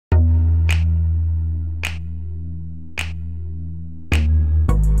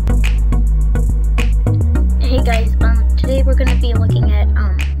today we're going to be looking at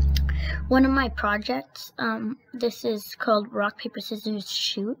one of my projects. This is called Rock, Paper, Scissors,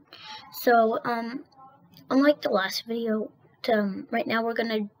 Shoot. So unlike the last video, right now we're going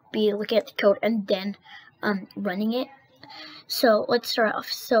to be looking at the code and then running it. So let's start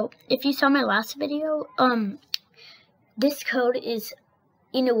off. So if you saw my last video, this code is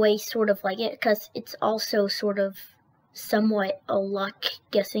in a way sort of like it, because it's also sort of somewhat a luck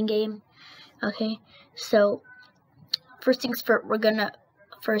guessing game. Okay, so first things first,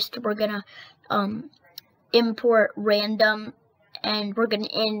 we're gonna import random, and we're gonna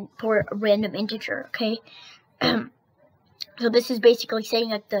import a random integer. Okay, so this is basically saying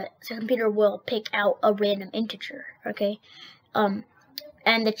that the computer will pick out a random integer. Okay, and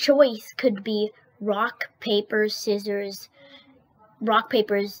the choice could be rock, paper, scissors, rock,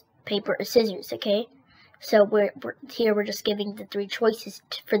 paper, scissors. Okay, so we're just giving the three choices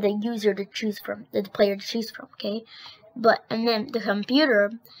for the user to choose from, the player to choose from. Okay, and then the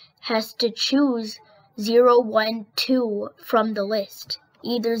computer has to choose 0, 1, 2 from the list,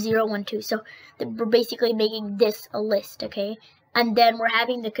 either 0, 1, 2. So we're basically making this a list. Okay, and then we're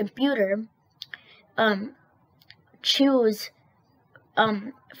having the computer choose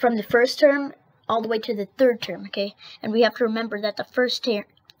from the first term all the way to the third term. Okay, and we have to remember that the first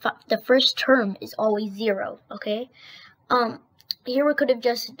term is always 0. Okay, here we could have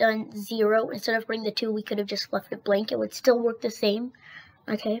just done 0 instead of putting the 2. We could have just left it blank. It would still work the same.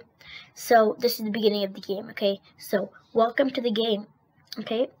 Okay, so this is the beginning of the game. Okay, so welcome to the game.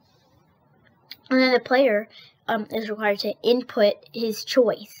 Okay, and then the player is required to input his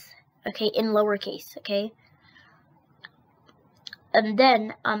choice. Okay, in lowercase. Okay, and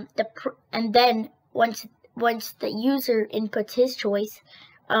then once the user inputs his choice,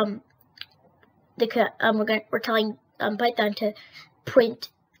 we're telling Python to print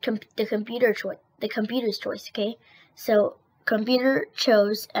the computer's choice. Okay, so computer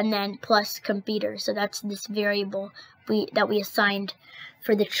chose and then plus computer. So that's this variable that we assigned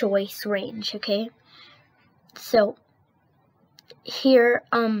for the choice range. Okay, so here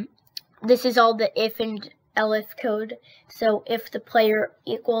this is all the if and elif code. So if the player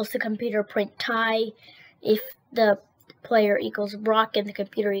equals the computer, print tie. If the player equals rock and the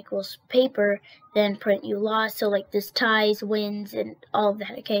computer equals paper, then print you lost. So like this ties, wins, and all of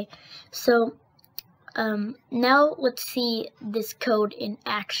that. Okay, so now let's see this code in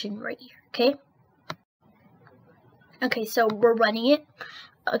action right here. Okay, so we're running it.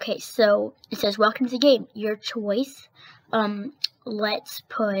 Okay, so it says welcome to the game, your choice. Let's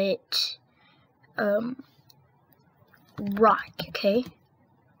put rock. Okay,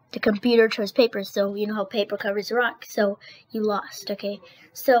 the computer chose paper, so you know how paper covers rock, so you lost. Okay,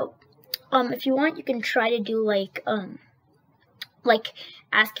 so if you want, you can try to do like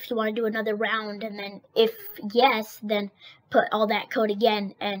ask if you want to do another round, and then if yes, then put all that code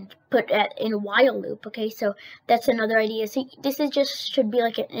again and put it in a while loop. Okay, so that's another idea. So this is should be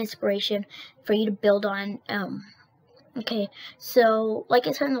like an inspiration for you to build on. Okay, so like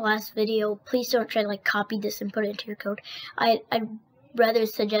I said in the last video, please don't try to like copy this and put it into your code. I'd rather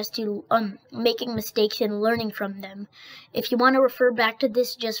suggest you making mistakes and learning from them. If you want to refer back to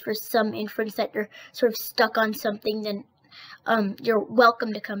this just for some inference that you're sort of stuck on something, then you're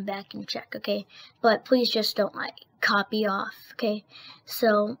welcome to come back and check. Okay, but please just don't like copy off. Okay,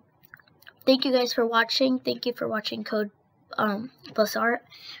 so thank you guys for watching. Thank you for watching Code Plus Art.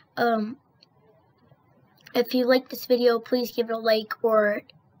 If you like this video, please give it a like or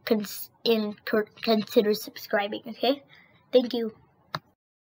consider subscribing. Okay, thank you.